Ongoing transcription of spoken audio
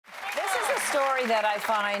story that I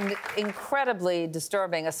find incredibly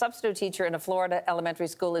disturbing. A substitute teacher in a Florida elementary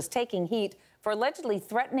school is taking heat for allegedly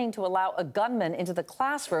threatening to allow a gunman into the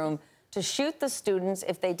classroom to shoot the students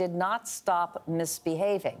if they did not stop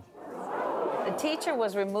misbehaving. The teacher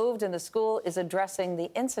was removed and the school is addressing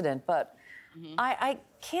the incident, but I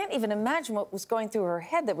can't even imagine what was going through her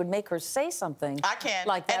head that would make her say something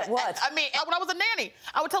like that. What? I mean, when I was a nanny,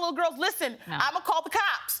 I would tell little girls, listen, I'm going to call the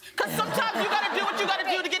cops. Because sometimes you got to do what you got to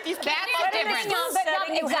do to get these kids. That's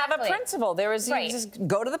different. You have a principal. There is, you just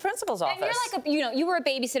go to the principal's office. And you're like, you were a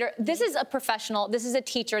babysitter. This is a professional. This is a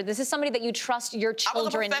teacher. This is somebody that you trust your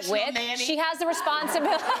children with. Nanny. She has the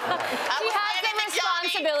responsibility.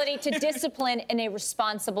 To discipline in a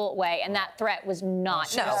responsible way, and that threat was not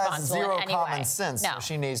responsible zero in any common way. sense. So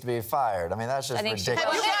she needs to be fired. I mean, that's just ridiculous.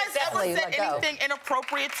 Have you guys ever said anything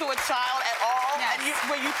inappropriate to a child at all? Yes. And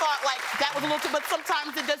where you thought like that was a little too, but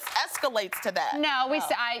sometimes it just escalates to that. No,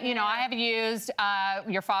 I have used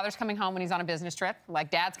your father's coming home when he's on a business trip,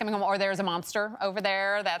 like dad's coming home, or there's a monster over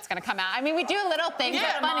there that's going to come out. I mean, we do little things,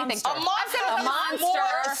 funny things. A monster is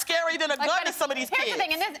more scary than a gun to some of these kids. Here's the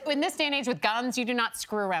thing, in this day and age with guns, you do not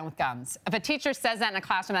screw around with guns. If a teacher says that in a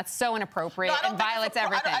classroom, that's so inappropriate and violates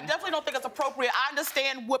everything. I definitely don't think it's appropriate. I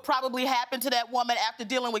understand what probably happened to that woman after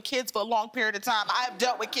dealing with kids for a long period of time. I have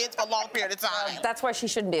dealt with kids for a long period of time. That's why she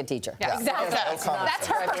shouldn't be a teacher. Yeah, exactly. That's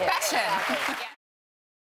her profession.